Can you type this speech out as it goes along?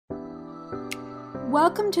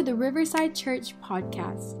Welcome to the Riverside Church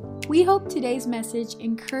podcast. We hope today's message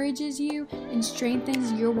encourages you and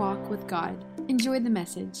strengthens your walk with God. Enjoy the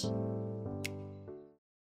message.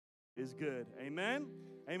 Is good. Amen?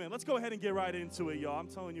 Amen. Let's go ahead and get right into it, y'all. I'm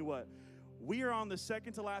telling you what. We are on the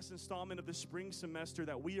second to last installment of the spring semester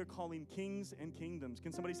that we are calling Kings and Kingdoms.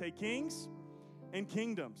 Can somebody say Kings and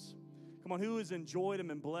Kingdoms? Come on, who has enjoyed and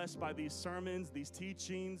been blessed by these sermons, these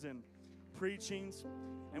teachings and preachings?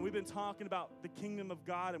 And we've been talking about the kingdom of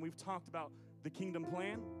God, and we've talked about the kingdom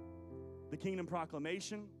plan, the kingdom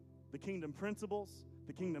proclamation, the kingdom principles,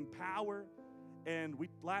 the kingdom power, and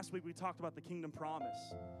last week we talked about the kingdom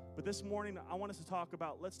promise. But this morning I want us to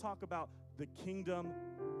let's talk about the kingdom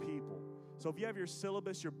people. So if you have your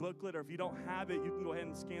syllabus, your booklet, or if you don't have it, you can go ahead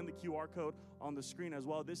and scan the QR code on the screen as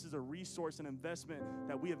well. This is a resource and investment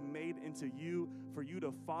that we have made into you for you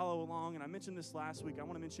to follow along. And I mentioned this last week. I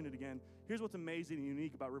want to mention it again. Here's what's amazing and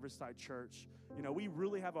unique about Riverside Church. You know, we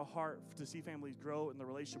really have a heart to see families grow in the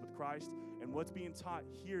relationship with Christ. And what's being taught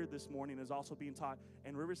here this morning is also being taught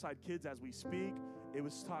in Riverside Kids as we speak. It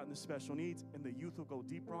was taught in the special needs, and the youth will go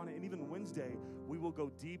deeper on it. And even Wednesday, we will go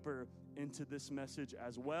deeper into this message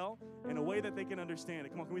as well in a way that they can understand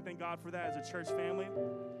it. Come on, can we thank God for that as a church family?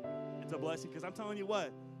 It's a blessing, because I'm telling you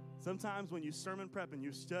what, sometimes when you sermon prep and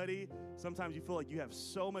you study, sometimes you feel like you have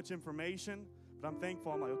so much information, but I'm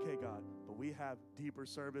thankful. I'm like, okay, God, but we have deeper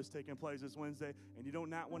service taking place this Wednesday, and you do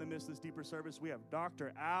not want to miss this deeper service. We have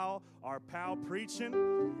Dr. Al, our pal, preaching,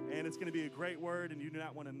 and it's going to be a great word, and you do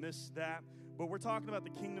not want to miss that. But we're talking about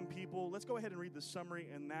the kingdom people. Let's go ahead and read the summary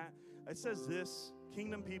in that. It says this,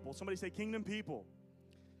 kingdom people. Somebody say kingdom people.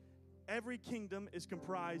 Every kingdom is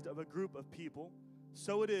comprised of a group of people.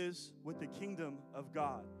 So it is with the kingdom of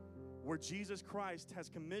God, where Jesus Christ has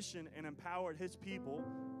commissioned and empowered his people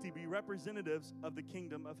to be representatives of the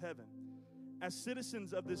kingdom of heaven. As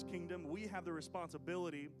citizens of this kingdom, we have the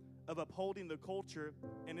responsibility of upholding the culture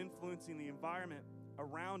and influencing the environment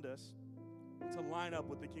around us to line up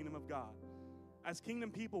with the kingdom of God. As kingdom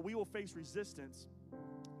people, we will face resistance,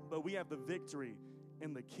 but we have the victory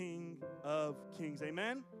in the King of Kings.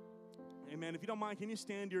 Amen? Amen. If you don't mind, can you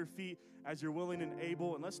stand to your feet as you're willing and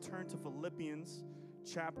able? And let's turn to Philippians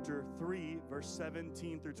chapter 3, verse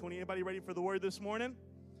 17 through 20. Anybody ready for the word this morning?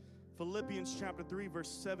 Philippians chapter 3, verse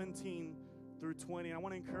 17 through 20. I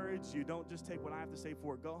want to encourage you, don't just take what I have to say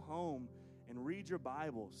for it. Go home and read your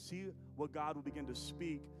Bible. See what God will begin to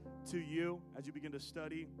speak to you as you begin to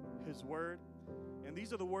study his word. And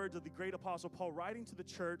these are the words of the great apostle Paul writing to the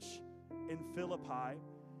church in Philippi,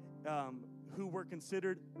 who were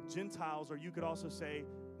considered Gentiles, or you could also say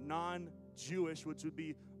non-Jewish, which would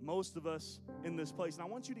be most of us in this place. And I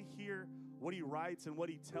want you to hear what he writes and what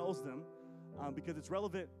he tells them, because it's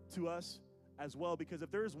relevant to us as well. Because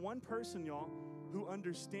if there is one person, y'all, who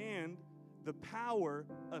understand the power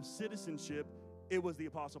of citizenship, it was the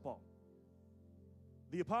Apostle Paul.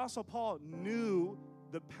 The Apostle Paul knew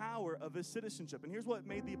the power of his citizenship. And here's what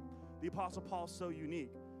made the Apostle Paul so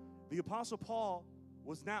unique. The Apostle Paul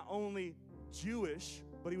was not only Jewish,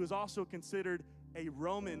 but he was also considered a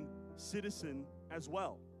Roman citizen as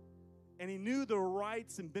well. And he knew the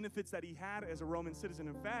rights and benefits that he had as a Roman citizen.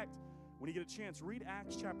 In fact, when you get a chance, read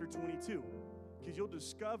Acts chapter 22, because you'll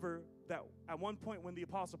discover that at one point when the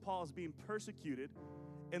Apostle Paul is being persecuted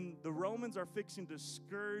and the Romans are fixing to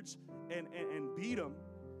scourge and beat him,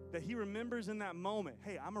 that he remembers in that moment,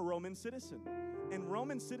 hey, I'm a Roman citizen. And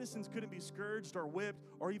Roman citizens couldn't be scourged or whipped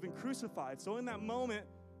or even crucified. So in that moment,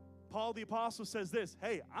 Paul the apostle says this,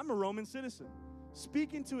 hey, I'm a Roman citizen,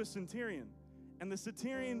 speaking to a centurion. And the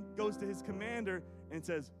centurion goes to his commander and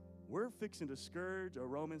says, we're fixing to scourge a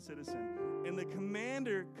Roman citizen. And the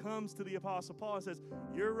commander comes to the apostle Paul and says,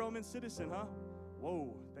 you're a Roman citizen, huh?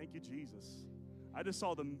 Whoa, thank you, Jesus. I just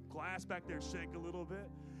saw the glass back there shake a little bit.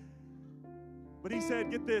 But he said,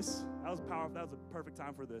 get this, that was powerful, that was a perfect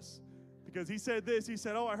time for this. Because he said this, he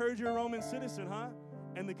said, oh, I heard you're a Roman citizen, huh?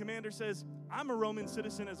 And the commander says, I'm a Roman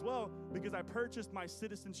citizen as well, because I purchased my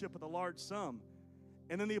citizenship with a large sum.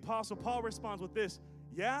 And then the Apostle Paul responds with this,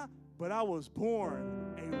 yeah, but I was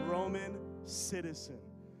born a Roman citizen.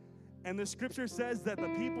 And the scripture says that the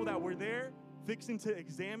people that were there fixing to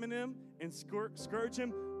examine him and scourge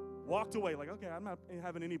him walked away like, okay, I'm not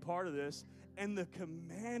having any part of this. And the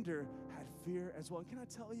commander had fear as well. And can I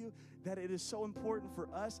tell you that it is so important for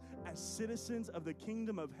us as citizens of the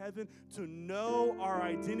kingdom of heaven to know our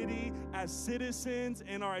identity as citizens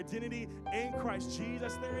and our identity in Christ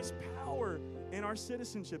Jesus. There is power in our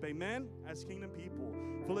citizenship, amen, as kingdom people.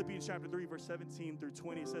 Philippians chapter 3, verse 17 through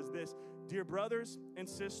 20 says this, dear brothers and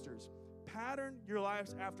sisters, pattern your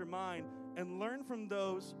lives after mine and learn from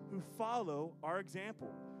those who follow our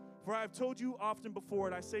example. For I have told you often before,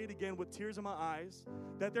 and I say it again with tears in my eyes,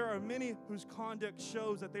 that there are many whose conduct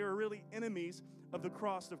shows that they are really enemies of the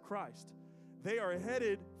cross of Christ. They are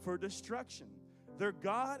headed for destruction. Their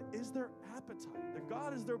God is their appetite. Their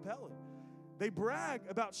God is their belly. They brag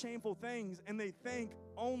about shameful things, and they think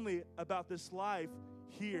only about this life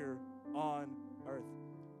here on earth.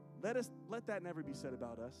 Let that never be said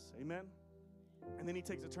about us. Amen? And then he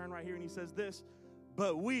takes a turn right here, and he says this,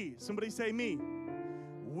 but we, somebody say me,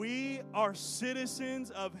 we are citizens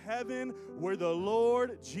of heaven where the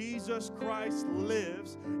Lord Jesus Christ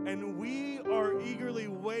lives, and we are eagerly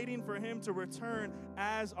waiting for him to return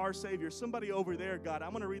as our Savior. Somebody over there, God,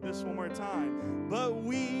 I'm going to read this one more time. But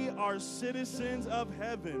we are citizens of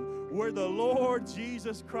heaven where the Lord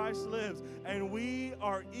Jesus Christ lives, and we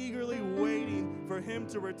are eagerly waiting for him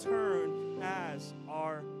to return as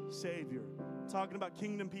our Savior. Talking about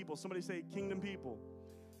kingdom people. Somebody say kingdom people.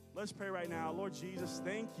 Let's pray right now. Lord Jesus,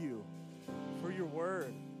 thank you for your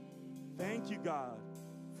word. Thank you, God,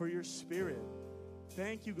 for your spirit.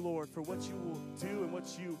 Thank you, Lord, for what you will do and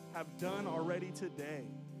what you have done already today.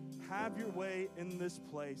 Have your way in this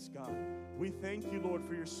place, God. We thank you, Lord,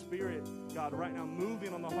 for your spirit, God, right now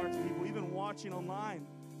moving on the hearts of people, even watching online,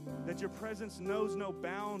 that your presence knows no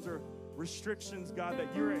bounds or restrictions, God,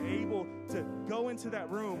 that you're able to go into that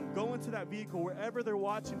room, go into that vehicle, wherever they're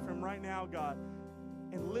watching from right now, God,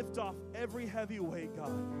 and lift off every heavy weight,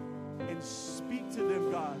 God, and speak to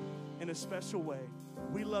them, God, in a special way.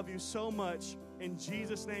 We love you so much. In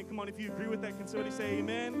Jesus' name, come on, if you agree with that, can somebody say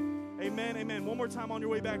amen? Amen, amen. One more time on your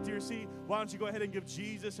way back to your seat. Why don't you go ahead and give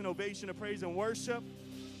Jesus an ovation of praise and worship?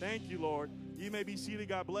 Thank you, Lord. You may be seated.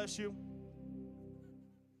 God bless you.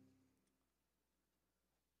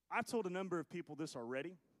 I've told a number of people this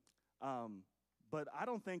already, but I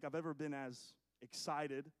don't think I've ever been as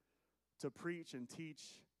excited to preach and teach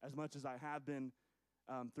as much as I have been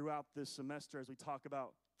throughout this semester as we talk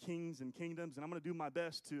about kings and kingdoms. And I'm going to do my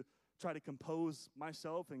best to try to compose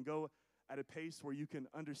myself and go at a pace where you can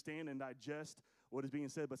understand and digest what is being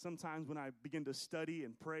said. But sometimes when I begin to study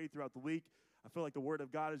and pray throughout the week, I feel like the word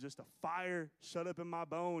of God is just a fire shut up in my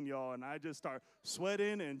bone, y'all. And I just start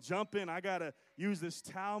sweating and jumping. I got to use this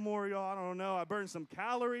towel more, y'all. I don't know. I burned some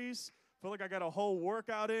calories. Feel like I got a whole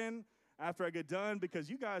workout in after I get done,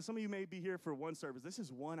 because you guys, some of you may be here for one service. This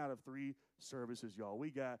is 1 out of 3 services, y'all.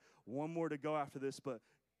 We got one more to go after this, but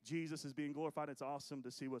Jesus is being glorified. It's awesome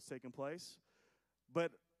to see what's taking place.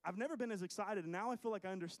 But I've never been as excited, and now I feel like I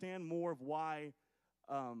understand more of why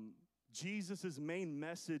Jesus' main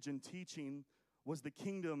message and teaching was the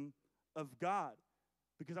kingdom of God.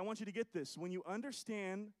 Because I want you to get this. When you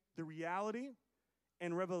understand the reality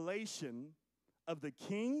and revelation of the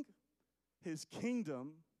king, his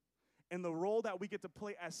kingdom, and the role that we get to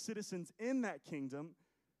play as citizens in that kingdom,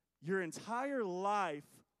 your entire life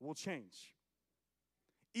will change.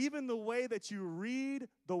 Even the way that you read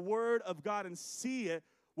the word of God and see it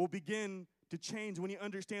will begin to change when you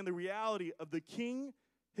understand the reality of the king,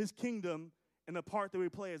 his kingdom, and the part that we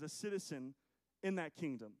play as a citizen in that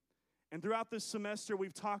kingdom. And throughout this semester,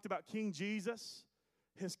 we've talked about King Jesus,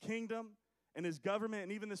 his kingdom, and his government.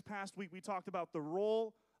 And even this past week, we talked about the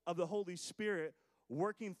role of the Holy Spirit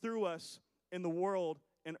working through us in the world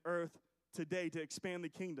and earth today to expand the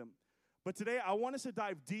kingdom. But today, I want us to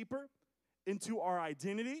dive deeper into our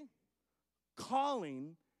identity,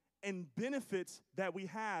 calling, and benefits that we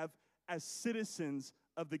have as citizens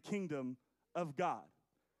of the kingdom of God.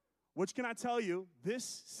 Which, can I tell you,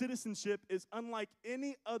 this citizenship is unlike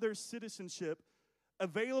any other citizenship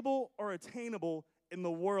available or attainable in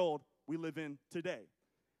the world we live in today.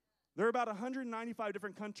 There are about 195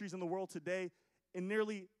 different countries in the world today, and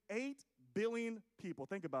nearly 8 billion people.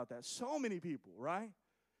 Think about that. So many people, right?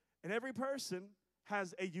 And every person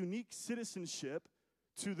has a unique citizenship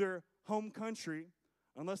to their home country,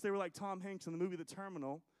 unless they were like Tom Hanks in the movie The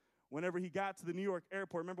Terminal. Whenever he got to the New York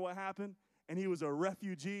airport, remember what happened? And he was a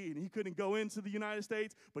refugee, and he couldn't go into the United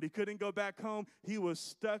States, but he couldn't go back home. He was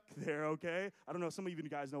stuck there, okay? I don't know, some of you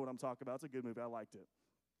guys know what I'm talking about. It's a good movie. I liked it.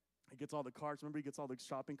 He gets all the carts. Remember, he gets all the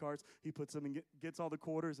shopping carts. He puts them and gets all the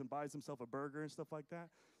quarters and buys himself a burger and stuff like that.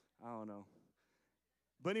 I don't know.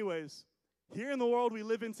 But anyways, here in the world we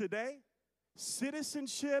live in today,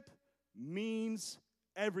 citizenship means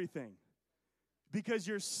everything. Because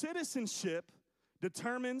your citizenship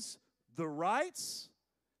determines the rights,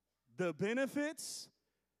 the benefits,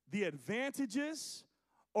 the advantages,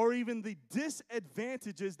 or even the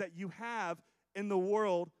disadvantages that you have in the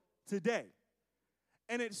world today.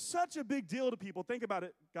 And it's such a big deal to people, think about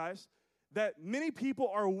it, guys, that many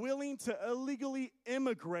people are willing to illegally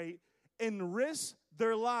immigrate and risk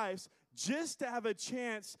their lives just to have a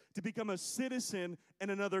chance to become a citizen in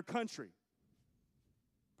another country.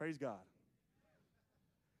 Praise God.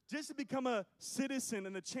 Just to become a citizen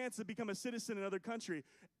and the chance to become a citizen in another country.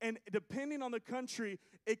 And depending on the country,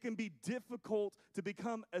 it can be difficult to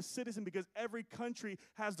become a citizen because every country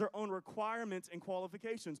has their own requirements and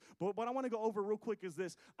qualifications. But what I want to go over real quick is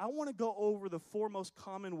this. I want to go over the 4 most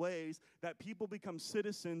common ways that people become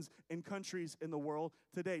citizens in countries in the world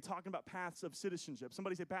today, talking about paths of citizenship.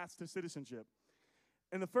 Somebody say paths to citizenship.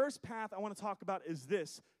 And the first path I want to talk about is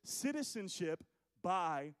this: citizenship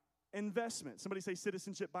by investment. Somebody say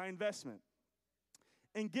citizenship by investment.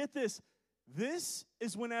 And get this, this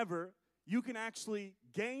is whenever you can actually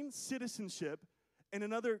gain citizenship in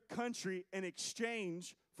another country in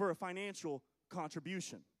exchange for a financial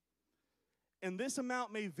contribution. And this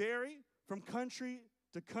amount may vary from country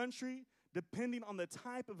to country depending on the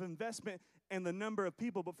type of investment and the number of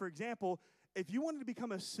people. But for example, if you wanted to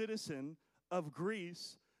become a citizen of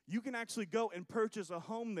Greece, you can actually go and purchase a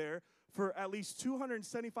home there for at least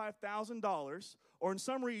 $275,000, or in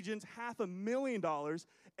some regions, $500,000.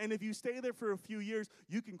 And if you stay there for a few years,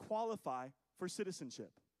 you can qualify for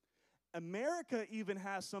citizenship. America even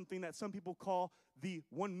has something that some people call the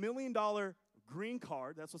 $1 million green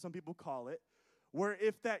card. That's what some people call it. Where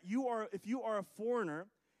if you are a foreigner,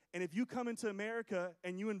 and if you come into America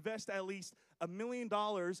and you invest at least $1 million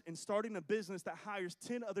in starting a business that hires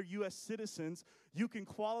 10 other U.S. citizens, you can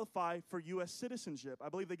qualify for U.S. citizenship. I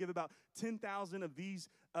believe they give about 10,000 of these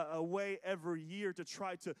away every year to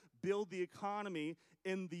try to build the economy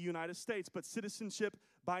in the United States. But citizenship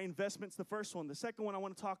by investment's the first one. The second one I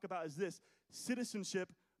want to talk about is this: citizenship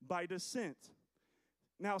by descent.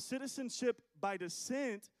 Now, citizenship by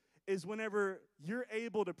descent is whenever you're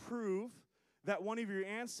able to prove that one of your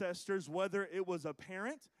ancestors, whether it was a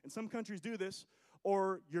parent, and some countries do this,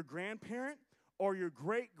 or your grandparent, or your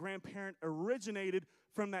great-grandparent originated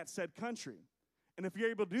from that said country. And if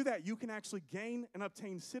you're able to do that, you can actually gain and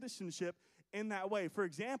obtain citizenship in that way. For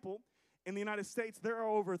example, in the United States, there are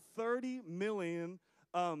over 30 million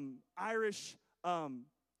Irish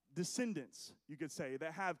descendants, you could say,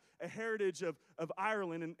 that have a heritage of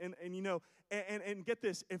Ireland. And get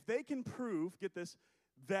this, if they can prove, get this,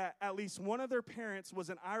 that at least one of their parents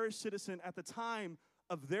was an Irish citizen at the time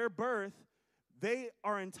of their birth, they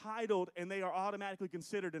are entitled and they are automatically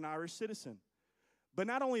considered an Irish citizen. But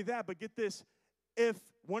not only that, but get this, if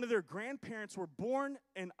one of their grandparents were born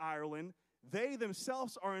in Ireland, they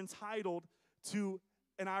themselves are entitled to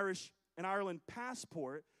an Ireland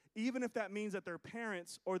passport, even if that means that their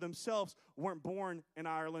parents or themselves weren't born in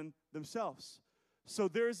Ireland themselves. So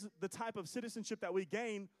there's the type of citizenship that we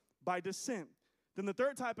gain by descent. Then the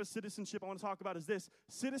third type of citizenship I want to talk about is this: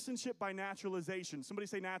 citizenship by naturalization. Somebody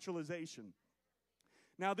say naturalization.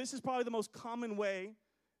 Now, this is probably the most common way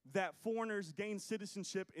that foreigners gain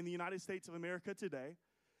citizenship in the United States of America today.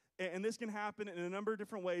 And this can happen in a number of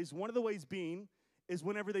different ways. One of the ways being is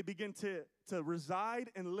whenever they begin to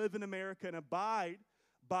reside and live in America and abide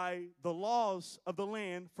by the laws of the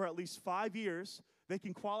land for at least 5 years, they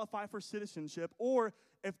can qualify for citizenship. Or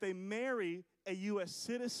if they marry a U.S.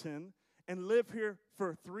 citizen and live here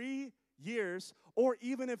for 3 years, or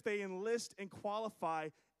even if they enlist and qualify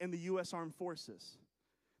in the U.S. Armed Forces.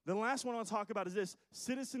 The last one I want to talk about is this: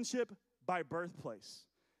 citizenship by birthplace.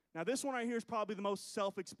 Now, this one right here is probably the most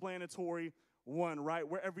self-explanatory one, right?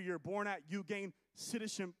 Wherever you're born at, you gain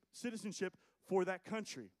citizenship for that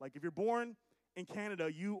country. Like if you're born in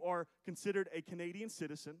Canada, you are considered a Canadian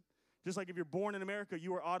citizen. Just like if you're born in America,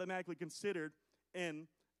 you are automatically considered an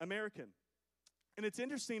American. And it's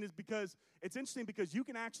interesting because you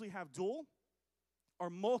can actually have dual or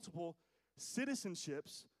multiple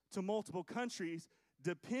citizenships to multiple countries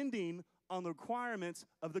depending on the requirements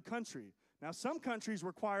of the country. Now, some countries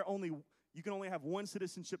require you can only have one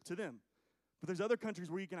citizenship to them. But there's other countries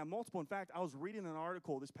where you can have multiple. In fact, I was reading an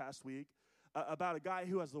article this past week about a guy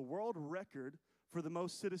who has the world record for the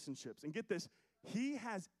most citizenships. And get this, he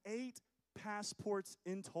has 8 passports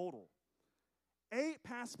in total. 8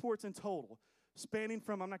 passports in total. Spanning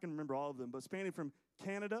from, I'm not going to remember all of them, but spanning from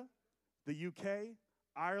Canada, the UK,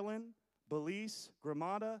 Ireland, Belize,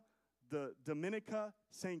 Grenada, the Dominica,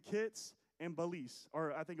 St. Kitts, and Belize.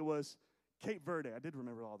 Or I think it was Cape Verde. I did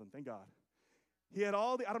remember all of them, thank God. He had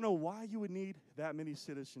I don't know why you would need that many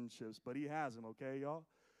citizenships, but he has them, okay, y'all?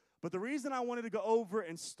 But the reason I wanted to go over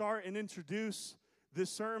and start and introduce this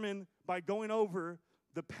sermon by going over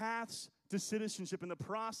the paths to citizenship and the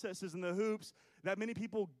processes and the hoops that many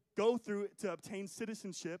people go through to obtain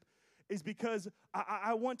citizenship is because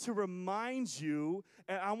I want to remind you,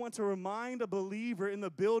 and I want to remind a believer in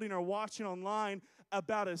the building or watching online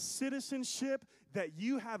about a citizenship that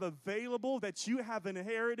you have available, that you have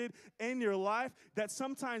inherited in your life, that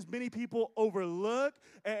sometimes many people overlook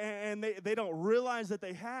and they don't realize that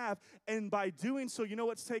they have. And by doing so, you know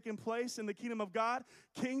what's taking place in the kingdom of God?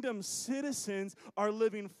 Kingdom citizens are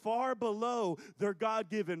living far below their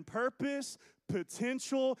God-given purpose,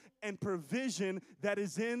 potential, and provision that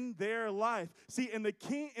is in their life. See, in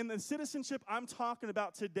the citizenship I'm talking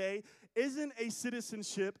about today isn't a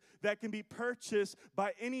citizenship that can be purchased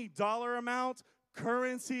by any dollar amount,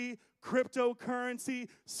 currency, cryptocurrency,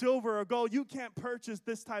 silver or gold. You can't purchase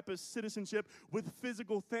this type of citizenship with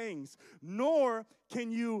physical things, nor can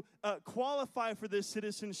you qualify for this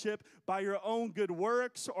citizenship by your own good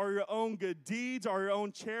works or your own good deeds or your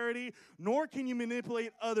own charity, nor can you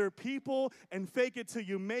manipulate other people and fake it till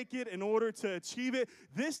you make it in order to achieve it.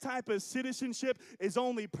 This type of citizenship is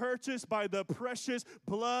only purchased by the precious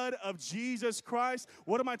blood of Jesus Christ.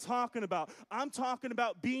 What am I talking about? I'm talking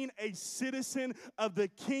about being a citizen of the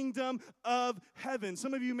kingdom of heaven.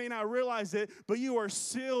 Some of you may not realize it, but you are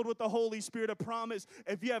sealed with the Holy Spirit of promise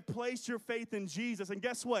if you have placed your faith in Jesus. And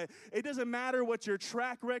guess what? It doesn't matter what your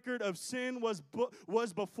track record of sin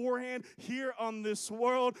was beforehand here on this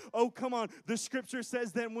world. Oh, come on. The scripture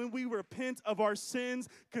says that when we repent of our sins,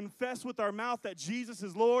 confess with our mouth that Jesus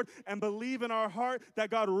is Lord, and believe in our heart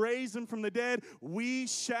that God raised him from the dead, we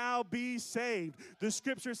shall be saved. The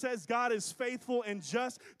scripture says God is faithful and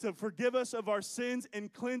just to forgive us of our sins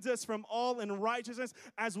and cleanse us from all unrighteousness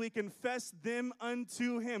as we confess them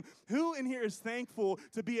unto him. Who in here is thankful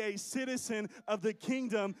to be a citizen of the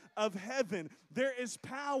kingdom of heaven? There is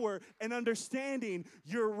power in understanding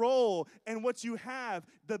your role and what you have,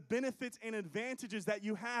 the benefits and advantages that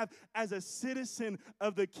you have as a citizen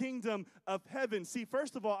of the kingdom of heaven. See,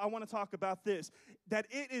 first of all, I want to talk about this, that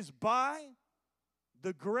it is by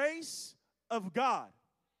the grace of God.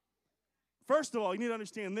 First of all, you need to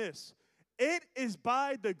understand this. It is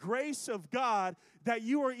by the grace of God that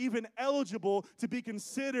you are even eligible to be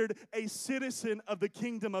considered a citizen of the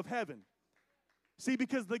kingdom of heaven. See,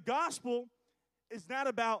 because the gospel is not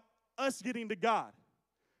about us getting to God.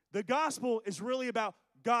 The gospel is really about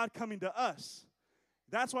God coming to us.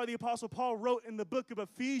 That's why the Apostle Paul wrote in the book of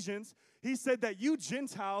Ephesians, he said that you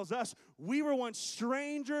Gentiles, us, we were once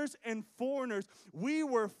strangers and foreigners. We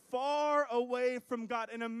were far away from God.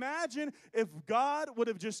 And imagine if God would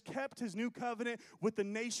have just kept his new covenant with the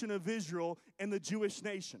nation of Israel and the Jewish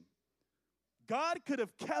nation. God could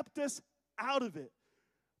have kept us out of it.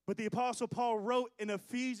 But the Apostle Paul wrote in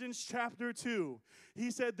Ephesians chapter 2, he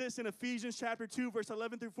said this in Ephesians chapter 2, verse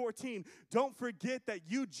 11 through 14, don't forget that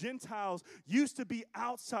you Gentiles used to be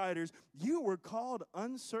outsiders. You were called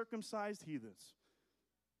uncircumcised heathens.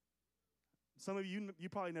 Some of you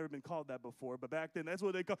probably never been called that before, but back then that's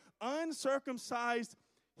what they called uncircumcised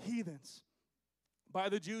heathens by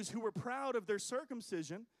the Jews who were proud of their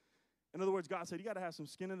circumcision. In other words, God said, you got to have some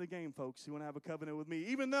skin in the game, folks. You want to have a covenant with me.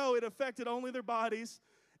 Even though it affected only their bodies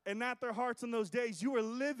and not their hearts in those days, you were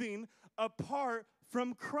living apart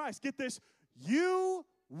from Christ. Get this, you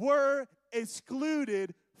were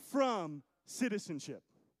excluded from citizenship.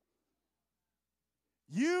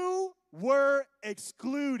 You were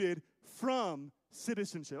excluded from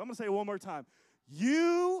citizenship. I'm going to say it one more time.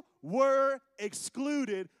 You were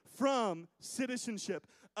excluded from citizenship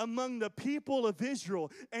among the people of Israel,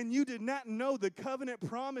 and you did not know the covenant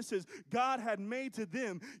promises God had made to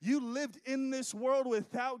them. You lived in this world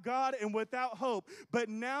without God and without hope, but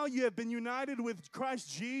now you have been united with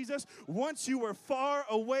Christ Jesus. Once you were far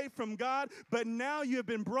away from God, but now you have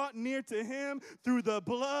been brought near to him through the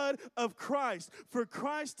blood of Christ. For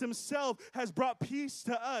Christ himself has brought peace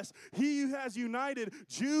to us. He who has united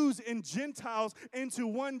Jews and Gentiles into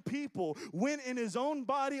one people, when in his own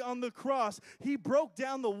body on the cross, he broke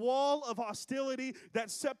down the wall of hostility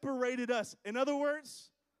that separated us. In other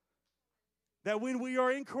words, that when we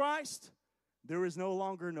are in Christ, there is no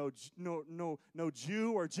longer no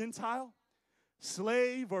Jew or Gentile,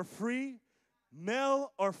 slave or free,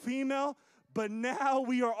 male or female, but now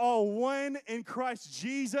we are all one in Christ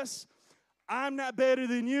Jesus. I'm not better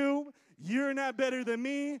than you. You're not better than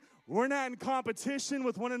me. We're not in competition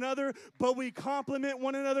with one another, but we complement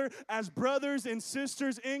one another as brothers and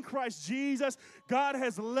sisters in Christ Jesus. God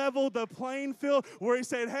has leveled the playing field where he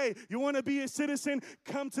said, hey, you want to be a citizen?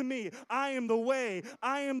 Come to me. I am the way.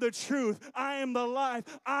 I am the truth. I am the life.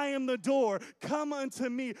 I am the door. Come unto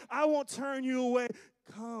me. I won't turn you away.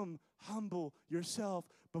 Come, humble yourself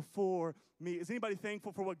before me. Is anybody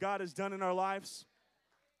thankful for what God has done in our lives?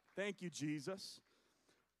 Thank you, Jesus.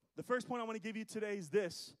 The first point I want to give you today is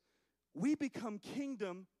this. we become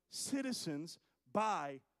kingdom citizens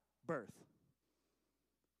by birth.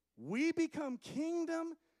 We become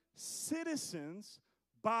kingdom citizens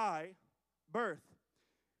by birth.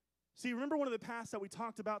 See, remember one of the paths that we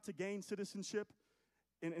talked about to gain citizenship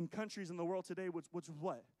in countries in the world today, which was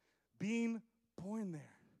what? Being born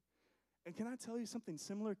there. And can I tell you something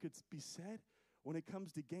similar could be said when it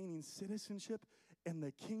comes to gaining citizenship in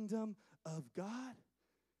the kingdom of God?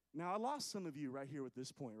 Now, I lost some of you right here with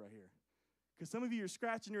this point right here. Because some of you are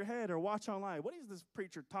scratching your head or watch online. What is this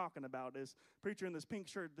preacher talking about? This preacher in this pink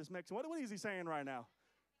shirt, this Mexican. What is he saying right now?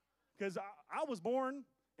 Because I was born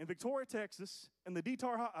in Victoria, Texas, in the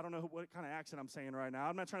I don't know what kind of accent I'm saying right now.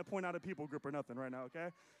 I'm not trying to point out a people group or nothing right now, okay?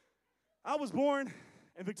 I was born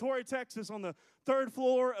in Victoria, Texas, on the 3rd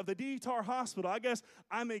floor of the DTAR hospital. I guess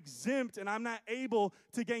I'm exempt and I'm not able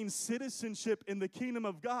to gain citizenship in the kingdom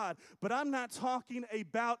of God. But I'm not talking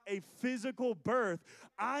about a physical birth.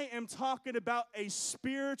 I am talking about a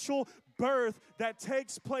spiritual birth that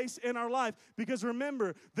takes place in our life. Because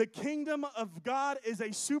remember, the kingdom of God is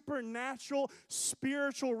a supernatural,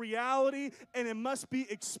 spiritual reality, and it must be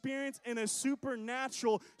experienced in a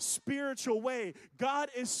supernatural, spiritual way. God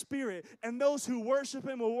is spirit, and those who worship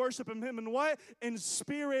him will worship him in what? In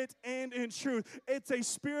spirit and in truth. It's a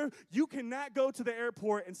spirit. You cannot go to the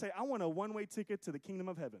airport and say, I want a one-way ticket to the kingdom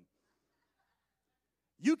of heaven.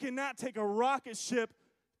 You cannot take a rocket ship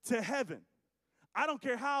to heaven. I don't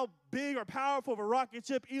care how big or powerful of a rocket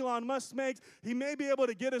ship Elon Musk makes. He may be able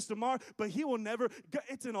to get us to Mars, but he will never.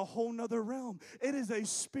 It's in a whole nother realm. It is a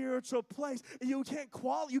spiritual place. You can't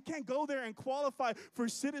go there and qualify for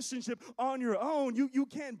citizenship on your own. You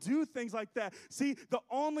can't do things like that. See, the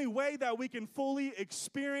only way that we can fully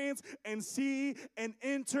experience and see and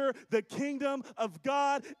enter the kingdom of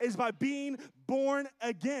God is by being born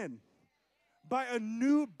again, by a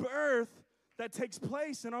new birth that takes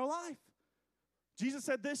place in our life. Jesus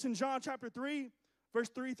said this in John chapter 3, verse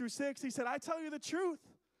 3 through 6. He said, I tell you the truth.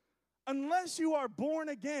 Unless you are born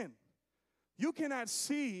again, you cannot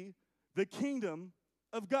see the kingdom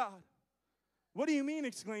of God. What do you mean,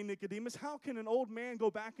 exclaimed Nicodemus? How can an old man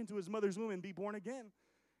go back into his mother's womb and be born again?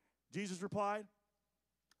 Jesus replied,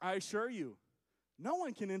 I assure you, no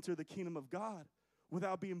one can enter the kingdom of God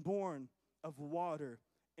without being born of water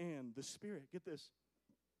and the Spirit. Get this.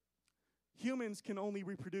 Humans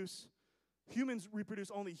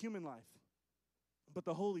reproduce only human life, but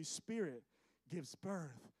the Holy Spirit gives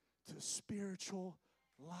birth to spiritual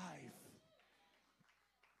life.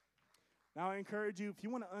 Now, I encourage you, if you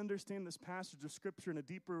want to understand this passage of Scripture in a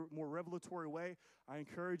deeper, more revelatory way, I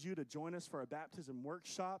encourage you to join us for a baptism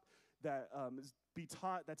workshop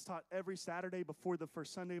that's taught every Saturday before the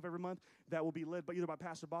first Sunday of every month. That will be led by either by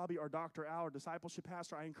Pastor Bobby or Dr. Al, our discipleship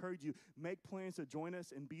pastor. I encourage you, make plans to join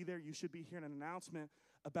us and be there. You should be hearing an announcement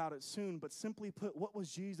about it soon. But simply put, what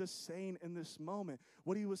was Jesus saying in this moment?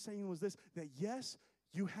 What he was saying was this, that yes,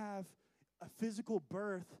 you have a physical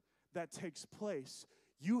birth that takes place.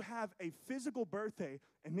 You have a physical birthday,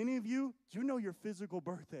 and many of you know your physical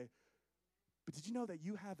birthday. But did you know that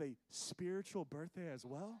you have a spiritual birthday as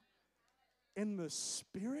well? In the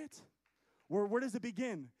Spirit? Where does it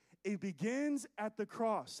begin? It begins at the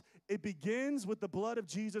cross. It begins with the blood of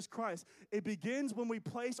Jesus Christ. It begins when we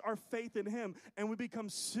place our faith in him and we become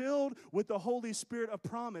sealed with the Holy Spirit of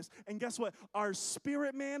promise. And guess what? Our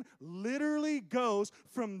spirit man literally goes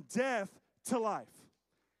from death to life.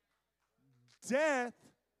 Death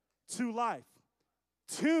to life.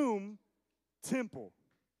 Tomb, temple.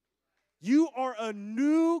 You are a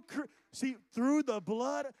new see, through the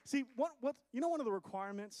blood. See, what one of the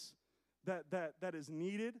requirements that is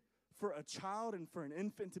needed for a child and for an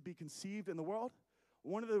infant to be conceived in the world,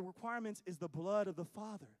 one of the requirements is the blood of the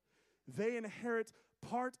Father. They inherit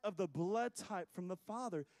part of the blood type from the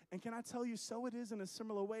Father. And can I tell you, so it is in a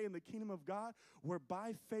similar way in the kingdom of God, where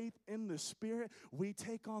by faith in the Spirit, we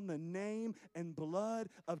take on the name and blood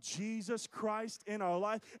of Jesus Christ in our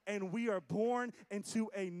life, and we are born into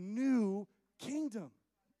a new kingdom.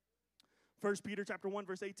 1 Peter chapter 1,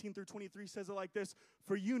 verse 18 through 23 says it like this,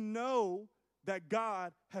 for you know that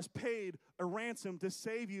God has paid a ransom to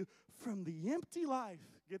save you from the empty life.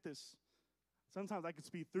 Get this. Sometimes I can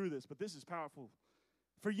speed through this, but this is powerful.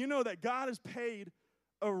 For you know that God has paid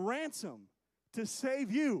a ransom to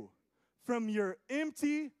save you from your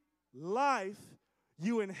empty life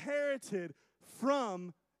you inherited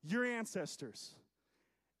from your ancestors.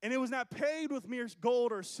 And it was not paid with mere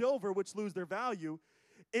gold or silver, which lose their value.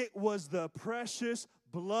 It was the precious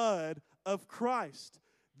blood of Christ,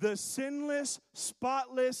 the sinless,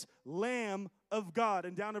 spotless Lamb of God.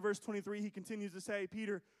 And down to verse 23, he continues to say,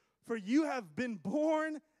 Peter, for you have been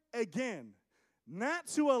born again, not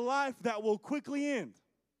to a life that will quickly end.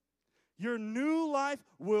 Your new life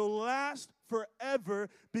will last forever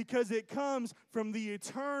because it comes from the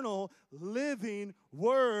eternal, living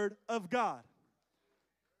Word of God.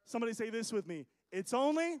 Somebody say this with me. It's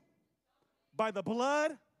only by the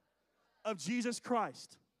blood of Jesus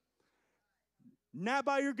Christ. Not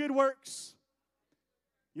by your good works.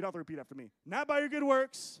 You don't have to repeat after me. Not by your good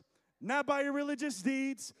works. Not by your religious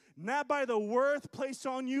deeds, not by the worth placed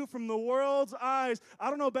on you from the world's eyes. I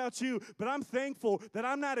don't know about you, but I'm thankful that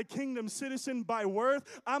I'm not a kingdom citizen by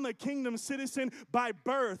worth. I'm a kingdom citizen by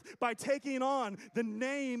birth, by taking on the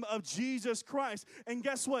name of Jesus Christ. And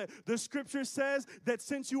guess what? The scripture says that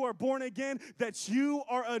since you are born again, that you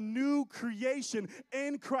are a new creation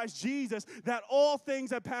in Christ Jesus, that all things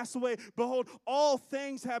have passed away. Behold, all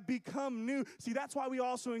things have become new. See, that's why we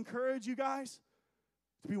also encourage you guys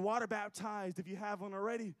to be water baptized if you haven't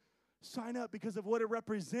already. Sign up because of what it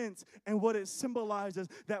represents and what it symbolizes,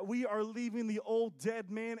 that we are leaving the old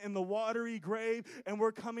dead man in the watery grave and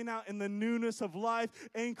we're coming out in the newness of life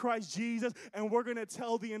in Christ Jesus, and we're going to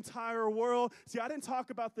tell the entire world. See, I didn't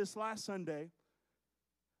talk about this last Sunday,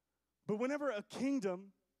 but whenever a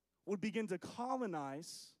kingdom would begin to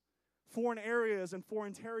colonize foreign areas and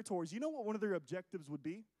foreign territories, you know what one of their objectives would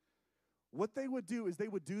be? What they would do is they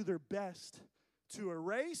would do their best to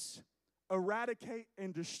erase, eradicate,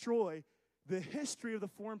 and destroy the history of the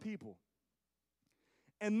foreign people.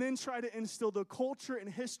 And then try to instill the culture and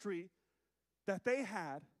history that they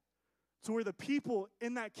had to where the people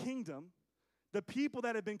in that kingdom, the people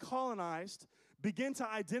that had been colonized, begin to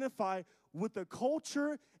identify with the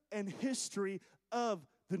culture and history of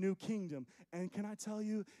the new kingdom. And can I tell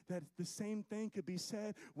you that the same thing could be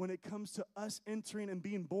said when it comes to us entering and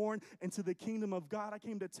being born into the kingdom of God? I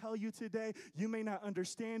came to tell you today, you may not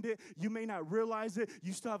understand it, you may not realize it,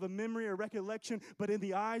 you still have a memory or recollection, but in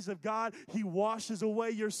the eyes of God, He washes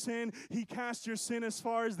away your sin. He casts your sin as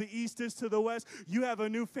far as the east is to the west. You have a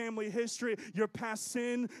new family history. Your past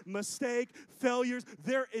sin, mistake, failures,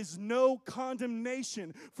 there is no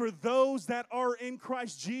condemnation for those that are in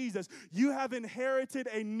Christ Jesus. You have inherited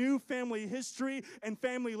a new family history and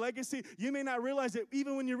family legacy. You may not realize it.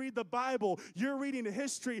 Even when you read the Bible, you're reading a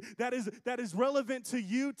history that is relevant to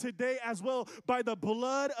you today as well by the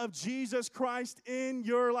blood of Jesus Christ in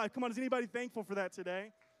your life. Come on, is anybody thankful for that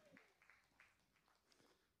today?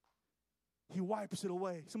 He wipes it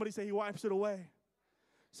away. Somebody say He wipes it away.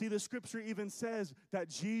 See, the scripture even says that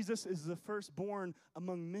Jesus is the firstborn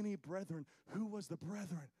among many brethren. Who was the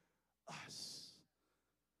brethren? Us.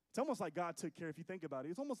 It's almost like God took care, if you think about it,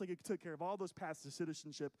 it's almost like He took care of all those paths to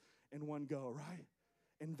citizenship in one go, right?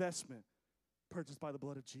 Investment, purchased by the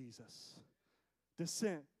blood of Jesus.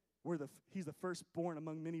 Descent, He's the firstborn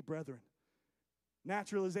among many brethren.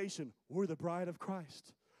 Naturalization, we're the bride of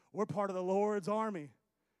Christ. We're part of the Lord's army.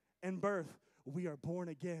 And birth, we are born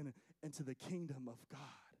again into the kingdom of God.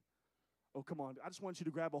 Oh, come on. I just want you to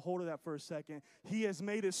grab a hold of that for a second. He has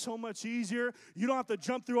made it so much easier. You don't have to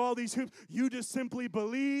jump through all these hoops. You just simply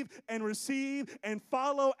believe and receive and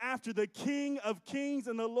follow after the King of Kings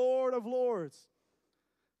and the Lord of Lords.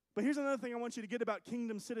 But here's another thing I want you to get about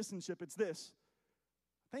kingdom citizenship. It's this.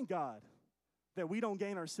 Thank God that we don't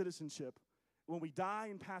gain our citizenship when we die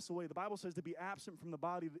and pass away. The Bible says to be absent from the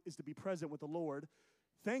body is to be present with the Lord.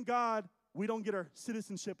 Thank God we don't get our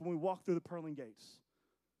citizenship when we walk through the pearly gates.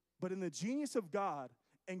 But in the genius of God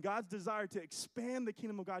and God's desire to expand the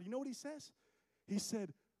kingdom of God, you know what He says? He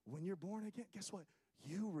said, when you're born again, guess what?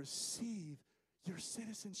 You receive your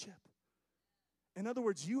citizenship. In other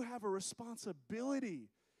words, you have a responsibility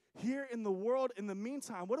here in the world. In the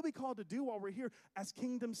meantime, what are we called to do while we're here as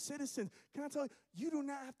kingdom citizens? Can I tell you, you do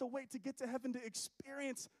not have to wait to get to heaven to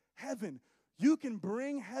experience heaven. You can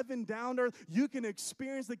bring heaven down to earth. You can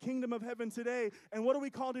experience the kingdom of heaven today. And what are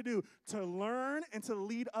we called to do? To learn and to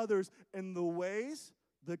lead others in the ways,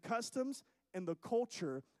 the customs, and the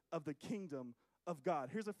culture of the kingdom of God.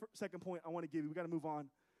 Here's the second point I want to give you. We got to move on.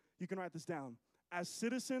 You can write this down. As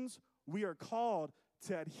citizens, we are called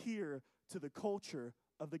to adhere to the culture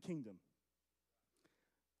of the kingdom.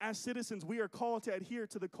 As citizens, we are called to adhere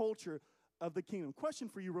to the culture of the kingdom. Question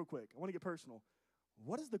for you real quick. I want to get personal.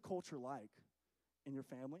 What is the culture like in your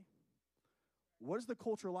family? What is the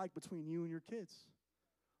culture like between you and your kids?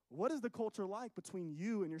 What is the culture like between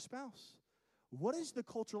you and your spouse? What is the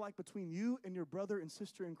culture like between you and your brother and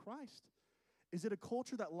sister in Christ? Is it a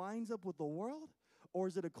culture that lines up with the world, or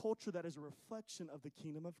is it a culture that is a reflection of the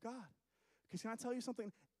kingdom of God? Because can I tell you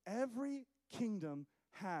something? Every kingdom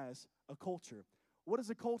has a culture. What is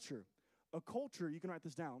a culture? A culture, you can write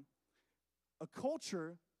this down. A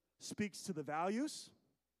culture speaks to the values,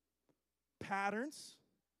 patterns,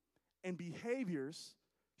 and behaviors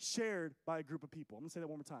shared by a group of people. I'm going to say that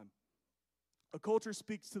one more time. A culture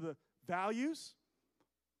speaks to the values,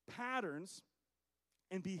 patterns,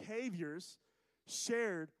 and behaviors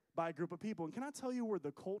shared by a group of people. And can I tell you where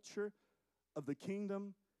the culture of the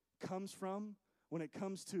kingdom comes from when it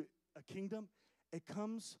comes to a kingdom? It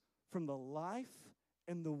comes from the life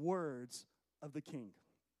and the words of the king.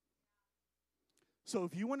 So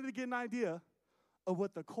if you wanted to get an idea of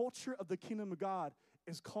what the culture of the kingdom of God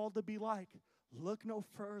is called to be like, look no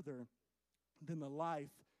further than the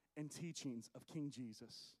life and teachings of King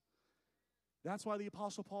Jesus. That's why the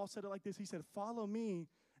Apostle Paul said it like this. He said, follow me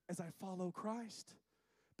as I follow Christ.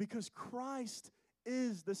 Because Christ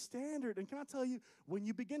is the standard. And can I tell you, when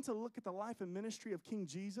you begin to look at the life and ministry of King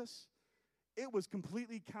Jesus, it was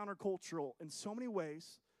completely countercultural in so many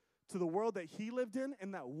ways to the world that he lived in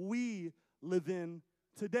and that we live in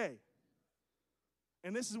today.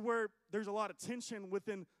 And this is where there's a lot of tension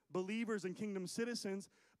within believers and kingdom citizens,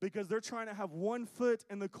 because they're trying to have one foot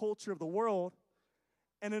in the culture of the world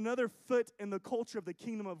and another foot in the culture of the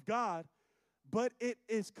kingdom of God, but it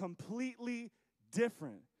is completely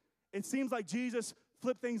different. It seems like Jesus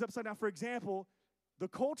flipped things upside down. For example, the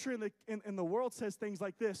culture in the world says things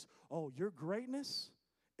like this: oh, your greatness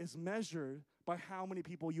is measured by how many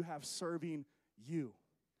people you have serving you.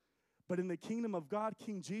 But in the kingdom of God,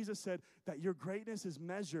 King Jesus said that your greatness is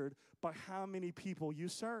measured by how many people you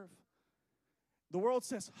serve. The world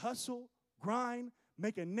says hustle, grind,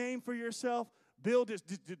 make a name for yourself, build this,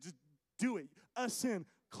 do it, ascend,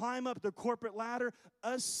 climb up the corporate ladder,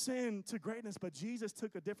 ascend to greatness. But Jesus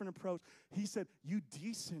took a different approach. He said, you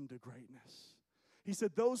descend to greatness. He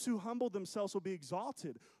said, those who humble themselves will be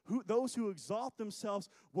exalted. Those who exalt themselves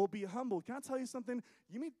will be humbled. Can I tell you something?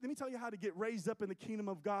 Let me tell you how to get raised up in the kingdom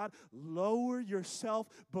of God. Lower yourself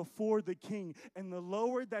before the king. And the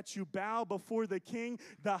lower that you bow before the king,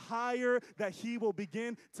 the higher that he will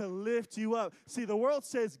begin to lift you up. See, the world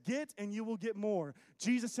says, get and you will get more.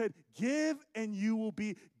 Jesus said, give and you will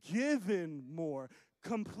be given more.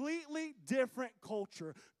 Completely different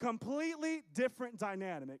culture, completely different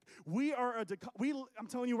dynamic. I'm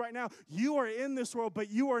telling you right now, you are in this world, but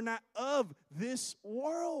you are not of this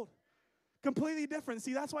world. Completely different.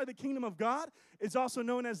 See, that's why the kingdom of God is also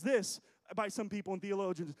known as this by some people and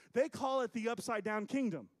theologians. They call it the upside down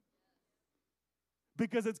kingdom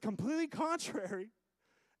because it's completely contrary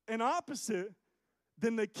and opposite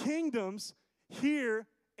than the kingdoms here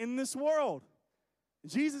in this world.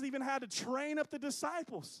 Jesus even had to train up the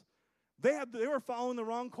disciples. They were following the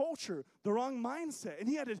wrong culture, the wrong mindset, and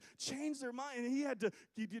he had to change their mind. And he had to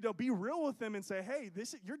be real with them and say, hey,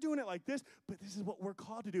 you're doing it like this, but this is what we're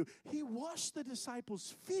called to do. He washed the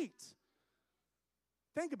disciples' feet.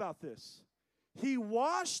 Think about this. He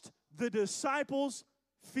washed the disciples'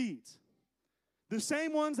 feet. The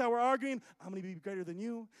same ones that were arguing, I'm going to be greater than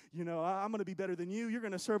you. I'm going to be better than you. You're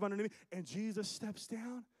going to serve under me. And Jesus steps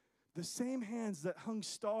down. The same hands that hung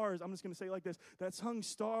stars, I'm just going to say it like this, that's hung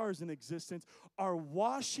stars in existence, are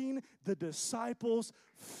washing the disciples'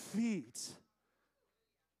 feet.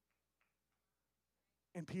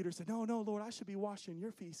 And Peter said, no, Lord, I should be washing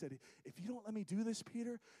your feet. He said, if you don't let me do this,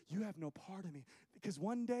 Peter, you have no part in me. Because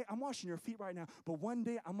one day, I'm washing your feet right now, but one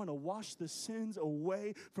day I'm going to wash the sins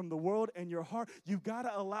away from the world and your heart. You've got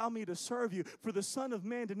to allow me to serve you. For the Son of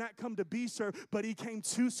Man did not come to be served, but he came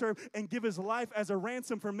to serve and give his life as a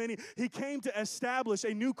ransom for many. He came to establish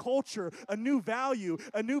a new culture, a new value,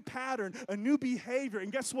 a new pattern, a new behavior.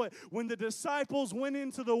 And guess what? When the disciples went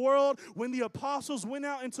into the world, when the apostles went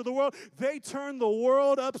out into the world, they turned the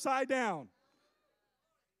world upside down.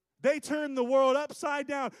 They turned the world upside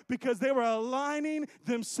down because they were aligning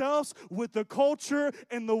themselves with the culture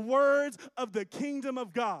and the words of the kingdom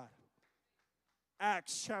of God.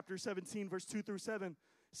 Acts chapter 17, verse 2 through 7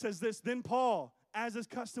 says this: Then Paul, as his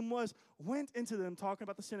custom was, went into them, talking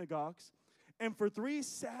about the synagogues, and for 3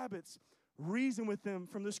 Sabbaths reasoned with them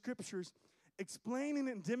from the scriptures, explaining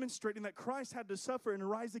and demonstrating that Christ had to suffer and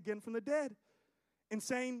rise again from the dead, and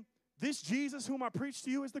saying, this Jesus whom I preach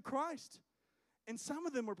to you is the Christ. And some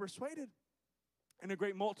of them were persuaded. And a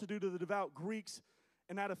great multitude of the devout Greeks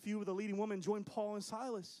and not a few of the leading women joined Paul and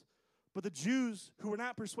Silas. But the Jews who were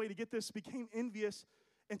not persuaded, get this, became envious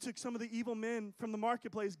and took some of the evil men from the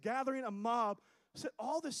marketplace, gathering a mob, set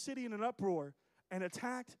all the city in an uproar, and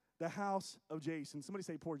attacked the house of Jason. Somebody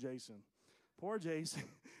say, poor Jason. Poor Jason.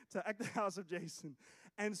 Attacked the house of Jason.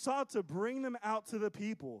 And sought to bring them out to the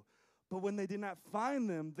people. But when they did not find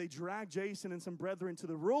them, they dragged Jason and some brethren to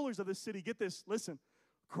the rulers of the city. Get this, listen,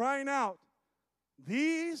 crying out,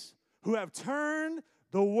 these who have turned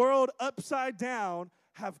the world upside down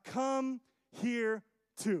have come here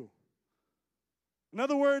too. In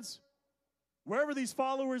other words, Wherever these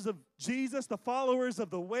followers of Jesus, the followers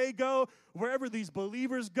of the way go, wherever these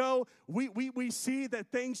believers go, we see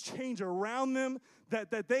that things change around them,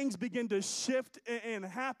 that things begin to shift and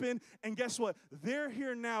happen. And guess what? They're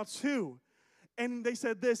here now too. And they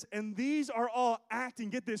said this, and these are all acting,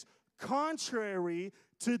 get this, contrary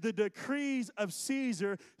to the decrees of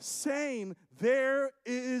Caesar, saying there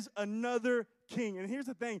is another king. And here's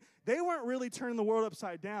the thing, they weren't really turning the world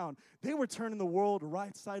upside down. They were turning the world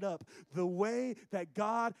right side up, the way that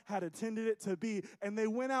God had intended it to be. And they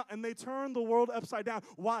went out and they turned the world upside down.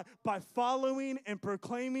 Why? By following and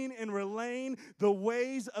proclaiming and relaying the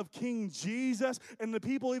ways of King Jesus. And the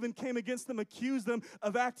people even came against them, accused them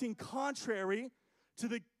of acting contrary to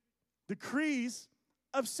the decrees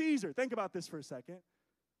of Caesar. Think about this for a second.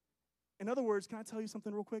 In other words, can I tell you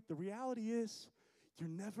something real quick? The reality is, you're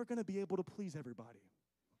never going to be able to please everybody.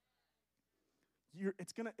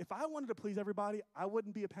 If I wanted to please everybody, I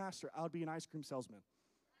wouldn't be a pastor. I would be an ice cream salesman.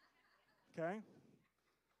 Okay?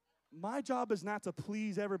 My job is not to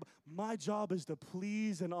please everybody. My job is to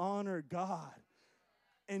please and honor God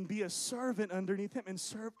and be a servant underneath him and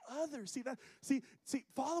serve others. See,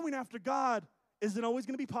 following after God isn't always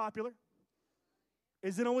going to be popular.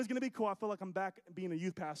 Isn't always going to be cool. I feel like I'm back being a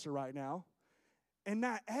youth pastor right now. And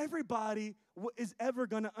not everybody is ever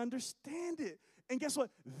going to understand it. And guess what?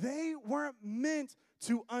 They weren't meant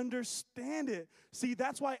to understand it. See,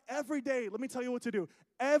 that's why every day, let me tell you what to do.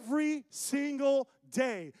 Every single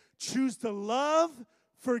day, choose to love,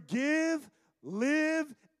 forgive,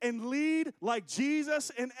 live, and lead like Jesus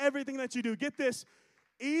in everything that you do. Get this,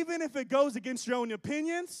 even if it goes against your own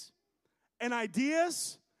opinions and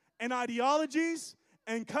ideas and ideologies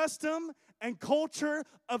and custom and culture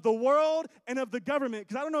of the world and of the government.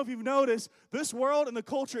 Because I don't know if you've noticed, this world and the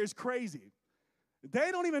culture is crazy.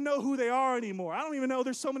 They don't even know who they are anymore. I don't even know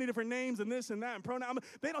there's so many different names and this and that and pronouns.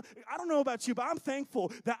 I don't know about you, but I'm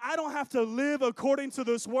thankful that I don't have to live according to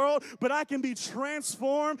this world, but I can be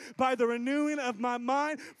transformed by the renewing of my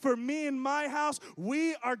mind. For me and my house,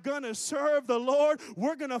 we are going to serve the Lord.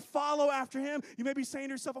 We're going to follow after him. You may be saying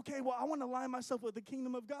to yourself, okay, well, I want to align myself with the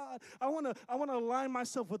kingdom of God. I want to align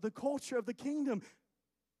myself with the culture of the kingdom.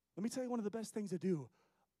 Let me tell you one of the best things to do.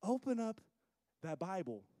 Open up that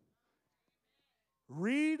Bible.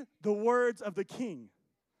 Read the words of the King.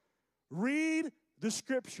 Read the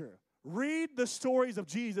scripture. Read the stories of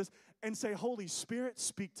Jesus and say, Holy Spirit,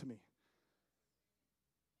 speak to me.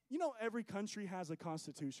 You know, every country has a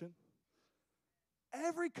constitution.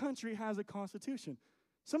 Every country has a constitution.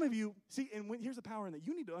 Some of you, see, and here's the power in that.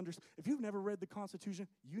 You need to understand, if you've never read the Constitution,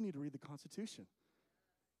 you need to read the Constitution.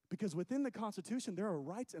 Because within the Constitution, there are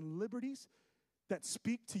rights and liberties that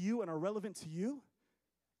speak to you and are relevant to you.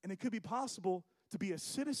 And it could be possible to be a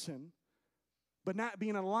citizen, but not be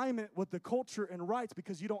in alignment with the culture and rights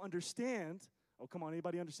because you don't understand. Oh, come on,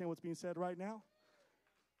 anybody understand what's being said right now?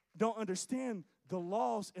 Don't understand the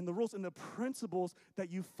laws and the rules and the principles that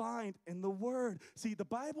you find in the Word. See, the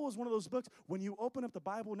Bible is one of those books, when you open up the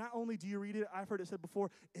Bible, not only do you read it, I've heard it said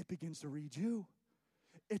before, it begins to read you.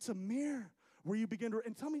 It's a mirror where you begin to,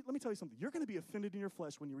 and let me tell you something. You're going to be offended in your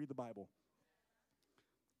flesh when you read the Bible.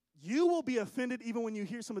 You will be offended even when you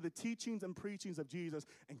hear some of the teachings and preachings of Jesus.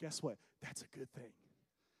 And guess what? That's a good thing.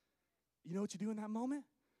 You know what you do in that moment?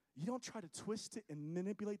 You don't try to twist it and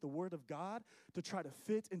manipulate the word of God to try to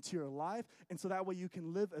fit into your life, and so that way you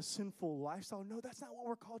can live a sinful lifestyle. No, that's not what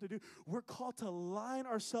we're called to do. We're called to line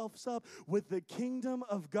ourselves up with the kingdom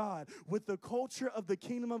of God, with the culture of the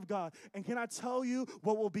kingdom of God. And can I tell you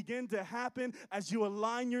what will begin to happen as you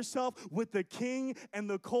align yourself with the king and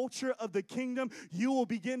the culture of the kingdom? You will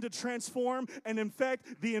begin to transform and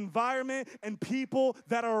infect the environment and people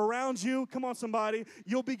that are around you. Come on, somebody.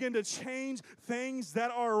 You'll begin to change things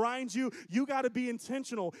that are around you. You got to be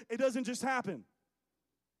intentional. It doesn't just happen.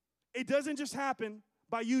 It doesn't just happen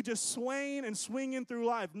by you just swaying and swinging through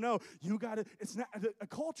life. No, you got to, it's not, a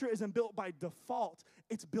culture isn't built by default.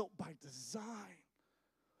 It's built by design.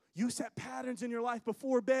 You set patterns in your life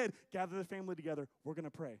before bed. Gather the family together. We're going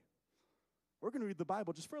to pray. We're going to read the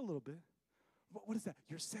Bible just for a little bit. What is that?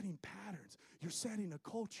 You're setting patterns. You're setting a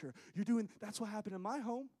culture. That's what happened in my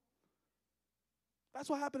home. That's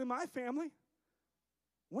what happened in my family.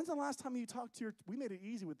 When's the last time you talked to we made it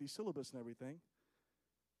easy with these syllabus and everything.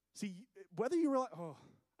 See, whether you realize,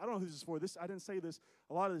 I don't know who this is for. I didn't say this,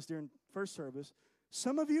 a lot of this during first service.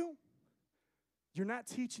 Some of you, you're not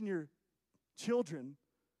teaching your children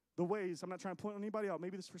the ways. I'm not trying to point anybody out.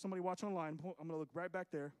 Maybe this is for somebody watching online. I'm going to look right back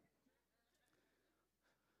there.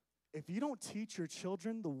 If you don't teach your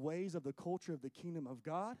children the ways of the culture of the kingdom of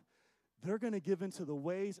God, they're going to give into the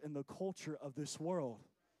ways and the culture of this world.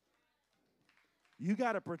 You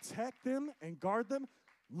got to protect them and guard them.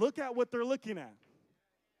 Look at what they're looking at.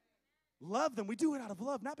 Love them. We do it out of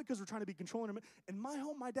love, not because we're trying to be controlling them. In my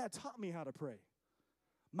home, my dad taught me how to pray.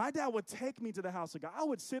 My dad would take me to the house of God. I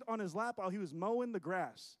would sit on his lap while he was mowing the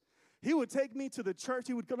grass. He would take me to the church.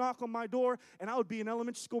 He would knock on my door, and I would be in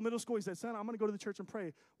elementary school, middle school. He said, son, I'm going to go to the church and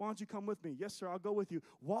pray. Why don't you come with me? Yes, sir, I'll go with you.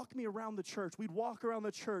 Walk me around the church. We'd walk around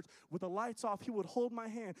the church with the lights off. He would hold my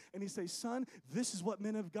hand, and he'd say, son, this is what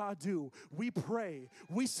men of God do. We pray.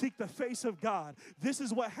 We seek the face of God. This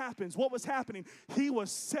is what happens. What was happening? He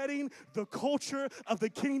was setting the culture of the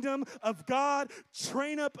kingdom of God.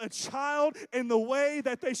 Train up a child in the way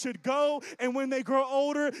that they should go, and when they grow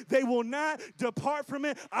older, they will not depart from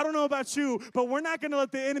it. I don't know about you, but we're not going to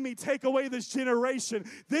let the enemy take away this generation.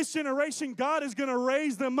 This generation, God is going to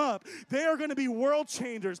raise them up. They are going to be world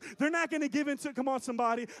changers. They're not going to give into, come on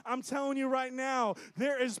somebody, I'm telling you right now,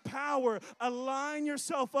 there is power. Align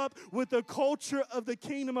yourself up with the culture of the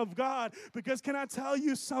kingdom of God, because can I tell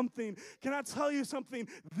you something? Can I tell you something?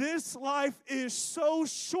 This life is so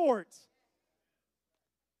short.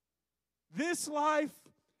 This life,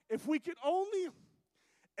 if we could only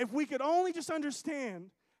just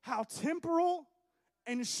understand how temporal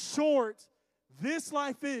and short this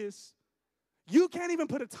life is, you can't even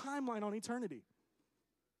put a timeline on eternity.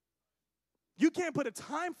 You can't put a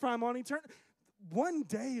time frame on eternity. One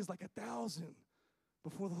day is like 1,000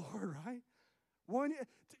 before the Lord, right?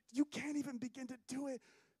 You can't even begin to do it.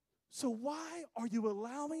 So why are you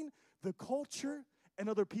allowing the culture and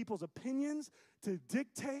other people's opinions to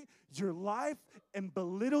dictate your life and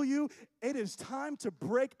belittle you? It is time to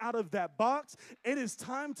break out of that box. It is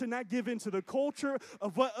time to not give in to the culture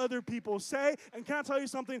of what other people say. And can I tell you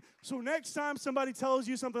something? So next time somebody tells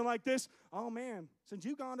you something like this, oh man, since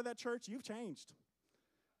you've gone to that church, you've changed.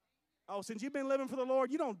 Oh, since you've been living for the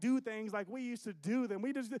Lord, you don't do things like we used to do them.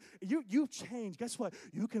 You've changed. Guess what?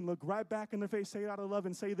 You can look right back in their face, say it out of love,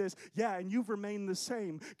 and say this, yeah, and you've remained the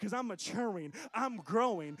same, because I'm maturing, I'm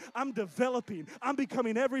growing, I'm developing, I'm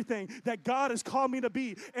becoming everything that God has called me to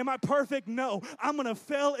be. Am I perfect? No. I'm going to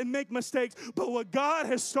fail and make mistakes, but what God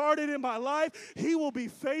has started in my life, He will be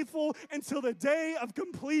faithful until the day of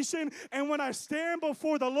completion. And when I stand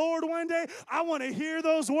before the Lord one day, I want to hear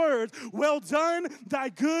those words, well done, thy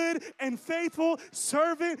good and faithful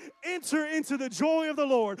servant, enter into the joy of the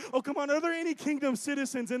Lord. Oh, come on. Are there any kingdom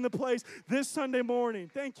citizens in the place this Sunday morning?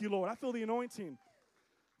 Thank you, Lord. I feel the anointing.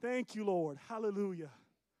 Thank you, Lord. Hallelujah.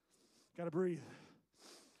 Got to breathe.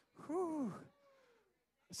 Whew.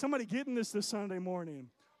 Somebody getting this Sunday morning.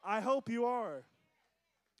 I hope you are.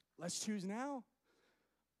 Let's choose now.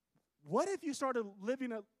 What if you started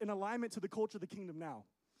living in alignment to the culture of the kingdom now?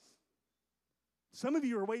 Some of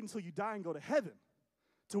you are waiting until you die and go to heaven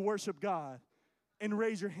to worship God and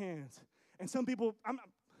raise your hands. And some people, I'm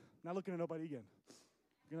not looking at nobody again.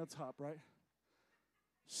 You're going to top, right?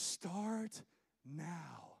 Start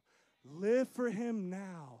now. Live for Him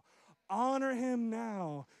now. Honor Him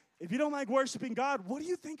now. If you don't like worshiping God, what do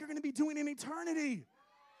you think you're going to be doing in eternity?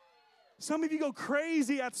 Some of you go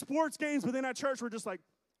crazy at sports games, but then at church we're just like,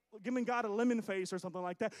 giving God a lemon face or something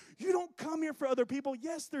like that. You don't come here for other people.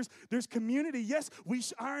 Yes, there's community. Yes,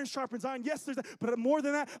 iron sharpens iron. Yes, there's that. But more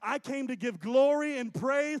than that, I came to give glory and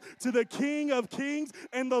praise to the King of Kings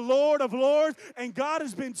and the Lord of Lords. And God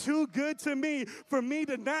has been too good to me for me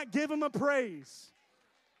to not give Him a praise.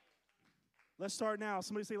 Let's start now.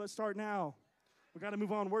 Somebody say, let's start now. We got to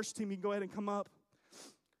move on. Worship team, you can go ahead and come up.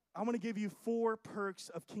 I want to give you 4 perks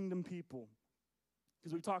of kingdom people.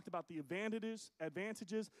 Because we talked about the advantages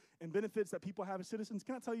and benefits that people have as citizens.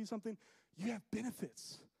 Can I tell you something? You have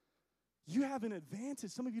benefits. You have an advantage.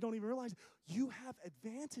 Some of you don't even realize it. You have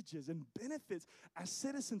advantages and benefits as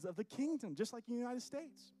citizens of the kingdom, just like in the United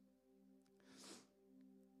States.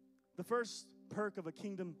 The first perk of a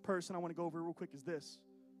kingdom person I want to go over real quick is this.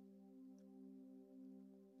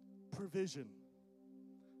 Provision.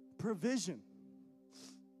 Provision.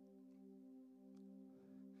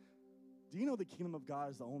 Do you know the kingdom of God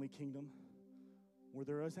is the only kingdom where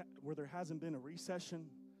there hasn't been a recession,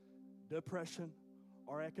 depression,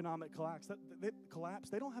 or economic collapse?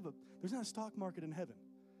 They don't have there's not a stock market in heaven.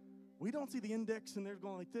 We don't see the index and they're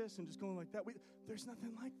going like this and just going like that. There's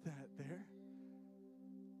nothing like that there.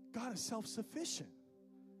 God is self-sufficient.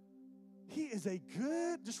 He is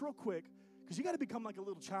just real quick, because you got to become like a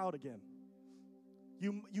little child again.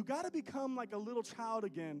 You got to become like a little child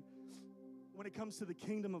again. When it comes to the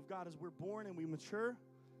kingdom of God, as we're born and we mature,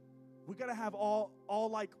 we got to have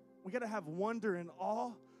we got to have wonder and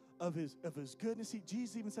awe of his goodness.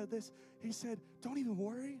 Jesus even said this. He said, don't even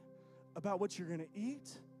worry about what you're going to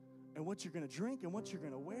eat and what you're going to drink and what you're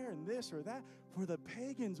going to wear and this or that. For the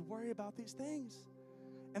pagans worry about these things.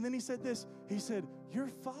 And then he said this. He said, your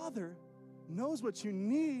Father knows what you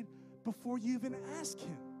need before you even ask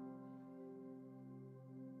him.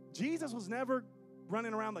 Jesus was never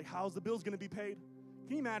running around like, how's the bills going to be paid?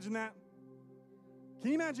 Can you imagine that?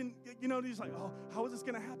 Can you imagine, he's like, oh, how is this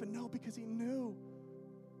going to happen? No, because he knew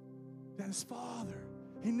that his Father,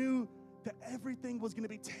 he knew that everything was going to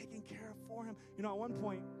be taken care of for him. At one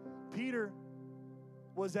point, Peter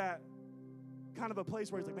was at kind of a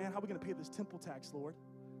place where he's like, man, how are we going to pay this temple tax, Lord?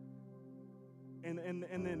 And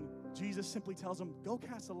then Jesus simply tells him, go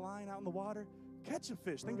cast a line out in the water, catch a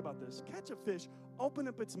fish. Think about this. Catch a fish, open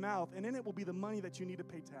up its mouth, and in it will be the money that you need to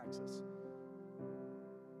pay taxes.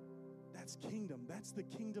 That's kingdom. That's the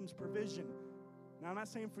kingdom's provision. Now, I'm not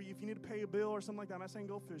saying for you, if you need to pay a bill or something like that, I'm not saying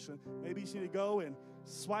go fishing. Maybe you need to go and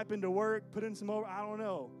swipe into work, put in some over, I don't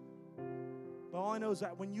know. But all I know is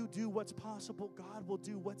that when you do what's possible, God will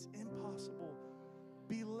do what's impossible.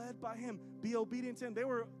 Be led by him. Be obedient to him.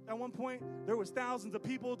 At one point, there was thousands of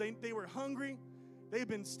people. They were hungry. They've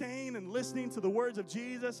been staying and listening to the words of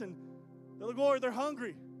Jesus, and they're like, Lord, they're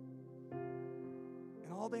hungry.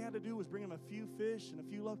 And all they had to do was bring him a few fish and a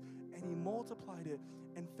few loaves, and he multiplied it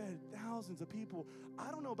and fed thousands of people.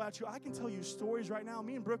 I don't know about you. I can tell you stories right now.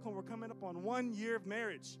 Me and Brooklyn were coming up on 1 year of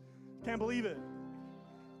marriage. Can't believe it.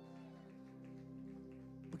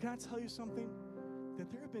 But can I tell you something? That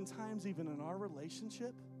there have been times even in our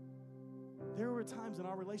relationship, there were times in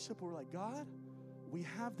our relationship where we're like, God, we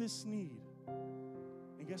have this need.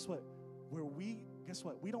 And guess what? We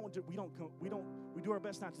do our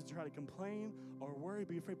best not to try to complain or worry,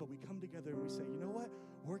 be afraid, but we come together and we say, you know what?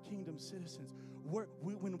 We're kingdom citizens.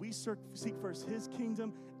 When we seek first his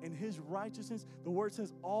kingdom and his righteousness, the word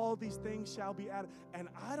says all these things shall be added. And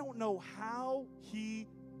I don't know how he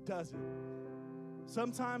does it.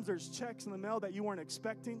 Sometimes there's checks in the mail that you weren't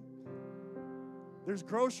expecting. There's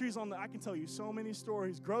groceries I can tell you so many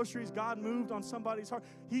stories. Groceries, God moved on somebody's heart.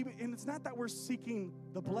 And it's not that we're seeking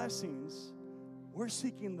the blessings. We're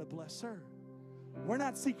seeking the blesser. We're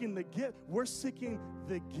not seeking the gift. We're seeking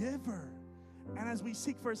the giver. And as we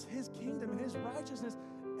seek first his kingdom and his righteousness,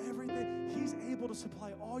 everything, he's able to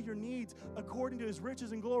supply all your needs according to his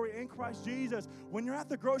riches and glory in Christ Jesus. When you're at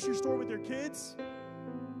the grocery store with your kids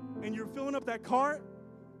and you're filling up that cart,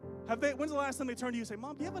 when's the last time they turned to you and say,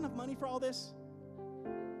 Mom, do you have enough money for all this?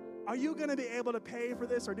 Are you going to be able to pay for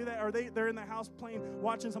this or do that? Or they're in the house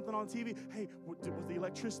watching something on TV. Hey, was the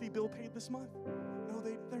electricity bill paid this month? No,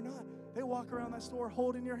 they're not. They walk around that store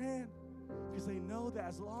holding your hand because they know that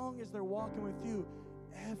as long as they're walking with you,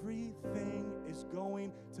 everything is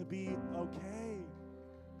going to be okay.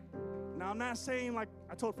 Now, I'm not saying, like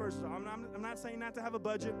I told first, I'm not saying not to have a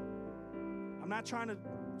budget. I'm not trying to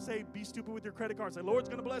say be stupid with your credit card. Say, Lord's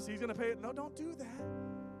going to bless you. He's going to pay it. No, don't do that.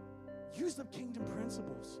 Use the kingdom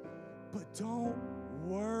principles, but don't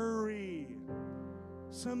worry.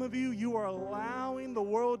 Some of you are allowing the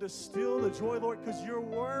world to steal the joy, Lord, because you're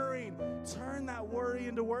worrying. Turn that worry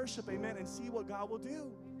into worship, amen, and see what God will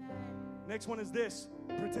do. Next one is this,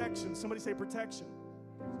 protection. Somebody say protection.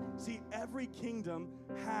 See, every kingdom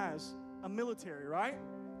has a military, right?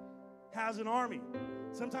 Has an army.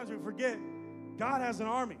 Sometimes we forget God has an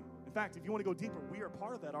army. In fact, if you want to go deeper, we are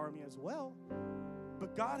part of that army as well.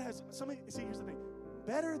 But God has, see, here's the thing.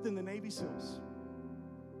 Better than the Navy SEALs.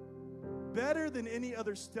 Better than any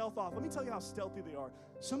other stealth off. Let me tell you how stealthy they are.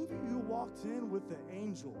 Some of you walked in with the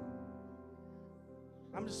angel.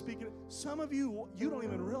 I'm just speaking. Some of you don't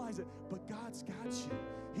even realize it, but God's got you.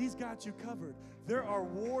 He's got you covered. There are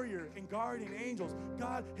warrior and guardian angels.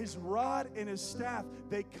 God, his rod and his staff,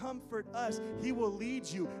 they comfort us. He will lead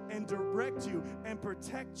you and direct you and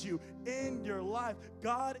protect you in your life.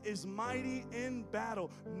 God is mighty in battle.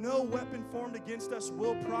 No weapon formed against us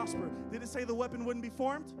will prosper. Did it say the weapon wouldn't be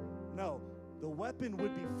formed? No. The weapon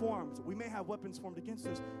would be formed. We may have weapons formed against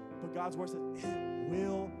us, but God's word says it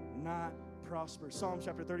will not prosper. Psalm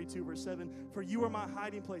chapter 32, verse 7, for you are my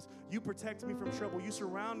hiding place. You protect me from trouble. You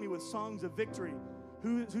surround me with songs of victory.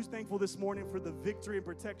 Who's thankful this morning for the victory and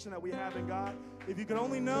protection that we have in God? If you could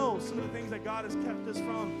only know some of the things that God has kept us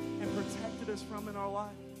from and protected us from in our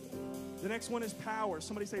life. The next one is power.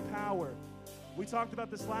 Somebody say power. We talked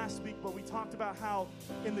about this last week, but we talked about how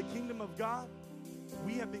in the kingdom of God,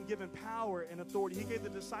 we have been given power and authority. He gave the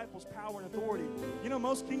disciples power and authority. You know,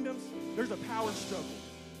 most kingdoms, there's a power struggle.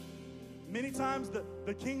 Many times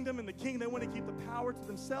the kingdom and the king, they want to keep the power to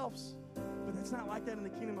themselves. But it's not like that in the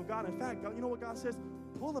kingdom of God. In fact, you know what God says?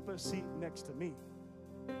 Pull up a seat next to me.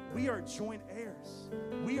 We are joint heirs.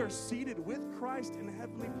 We are seated with Christ in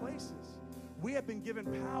heavenly places. We have been given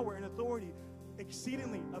power and authority.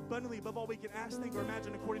 exceedingly, abundantly, above all we can ask, think, or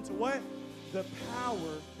imagine, according to what? The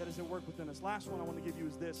power that is at work within us. Last one I want to give you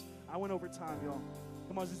is this. I went over time, y'all.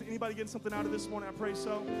 Come on, is anybody getting something out of this morning? I pray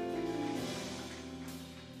so.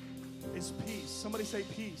 Is peace. Somebody say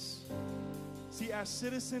peace. See, as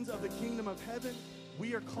citizens of the kingdom of heaven,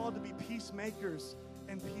 we are called to be peacemakers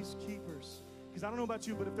and peacekeepers. Because I don't know about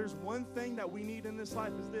you, but if there's one thing that we need in this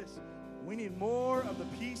life is this. We need more of the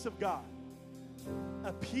peace of God.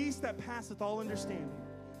 A peace that passeth all understanding.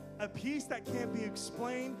 A peace that can't be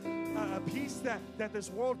explained. A peace that this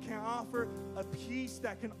world can't offer. A peace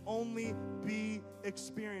that can only be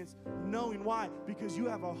experienced. Knowing why? Because you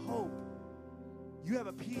have a hope. You have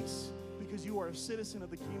a peace because you are a citizen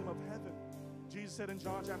of the kingdom of heaven. Jesus said in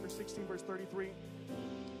John chapter 16, verse 33,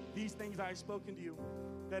 these things I have spoken to you,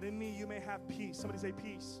 that in me you may have peace. Somebody say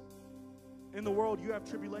peace. In the world you have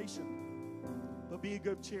tribulation, but be of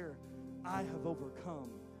good cheer. I have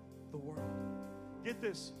overcome the world. Get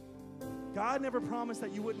this. God never promised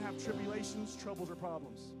that you wouldn't have tribulations, troubles, or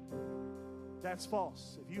problems. That's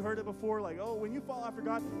false. If you heard it before, like, oh, when you fall after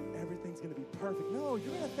God, everything's going to be perfect. No,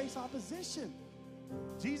 you're going to face opposition.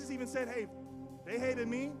 Jesus even said, hey, they hated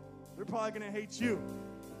me, they're probably going to hate you.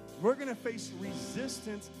 We're going to face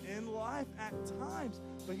resistance in life at times.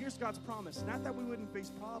 But here's God's promise. Not that we wouldn't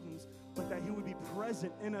face problems, but that he would be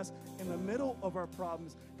present in us in the middle of our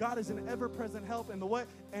problems. God is an ever-present help in the what?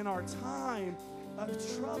 In our time of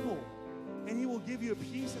trouble. And he will give you a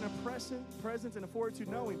peace and a presence and a fortitude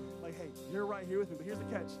knowing, like, hey, you're right here with me. But here's the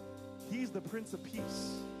catch. He's the Prince of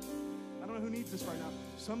Peace. I don't know who needs this right now.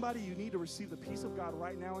 Somebody, you need to receive the peace of God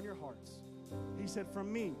right now in your hearts. He said,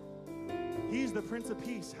 from me, he's the Prince of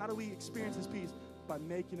Peace. How do we experience his peace? By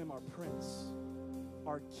making him our Prince,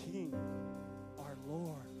 our King, our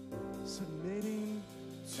Lord, submitting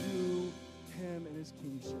to him and his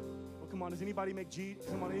kingship. Well, come on, does anybody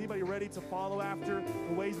come on, anybody ready to follow after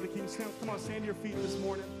the ways of the King? Come on, stand to your feet this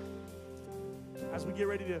morning. As we get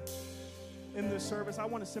ready to end this service, I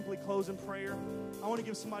want to simply close in prayer. I want to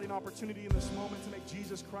give somebody an opportunity in this moment to make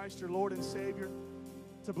Jesus Christ your Lord and Savior,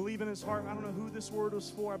 to believe in his heart. I don't know who this word was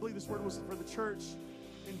for. I believe this word was for the church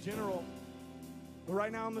in general. But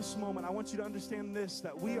right now in this moment, I want you to understand this,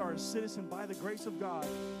 that we are a citizen by the grace of God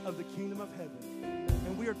of the kingdom of heaven.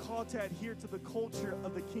 And we are called to adhere to the culture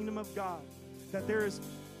of the kingdom of God, that there is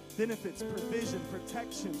benefits, provision,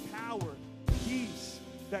 protection, power, peace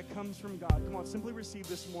that comes from God. Come on, simply receive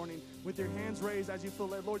this morning with your hands raised as you feel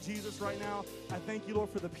led. Lord Jesus, right now, I thank you,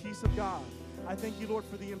 Lord, for the peace of God. I thank you, Lord,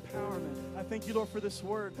 for the empowerment. I thank you, Lord, for this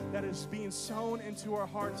word that is being sown into our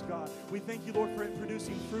hearts, God. We thank you, Lord, for it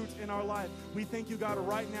producing fruit in our life. We thank you, God,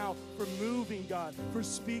 right now for moving, God, for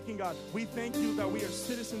speaking, God. We thank you that we are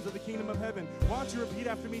citizens of the kingdom of heaven. Why don't you repeat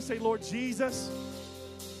after me? Say, Lord Jesus,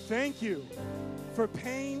 thank you for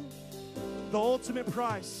paying the ultimate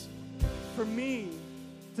price for me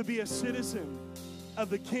to be a citizen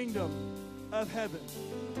of the kingdom of heaven.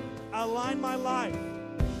 I align my life,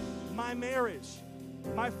 my marriage,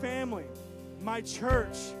 my family, my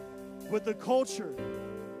church with the culture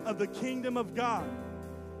of the kingdom of God.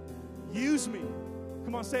 Use me.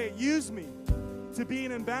 Come on, say it. Use me to be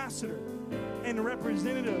an ambassador and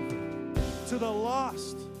representative to the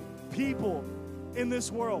lost people in this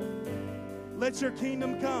world. Let your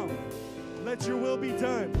kingdom come. Let your will be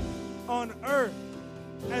done on earth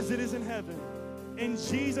as it is in heaven. In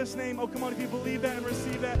Jesus' name. Oh, come on, if you believe that and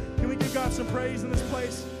receive that, can we give God some praise in this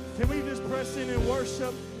place? Can we just press in and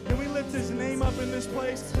worship? Can we lift his name up in this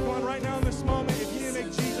place? Come on, right now in this moment, if you need to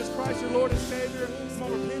make Jesus Christ your Lord and Savior, come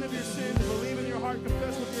on, repent of your sins, believe in your heart,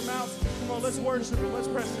 confess with your mouth. Come on, let's worship him. Let's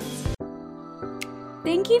press in.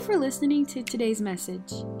 Thank you for listening to today's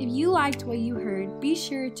message. If you liked what you heard, be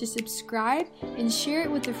sure to subscribe and share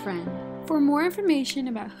it with a friend. For more information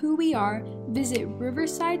about who we are, visit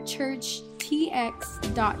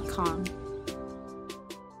riversidechurchtx.com.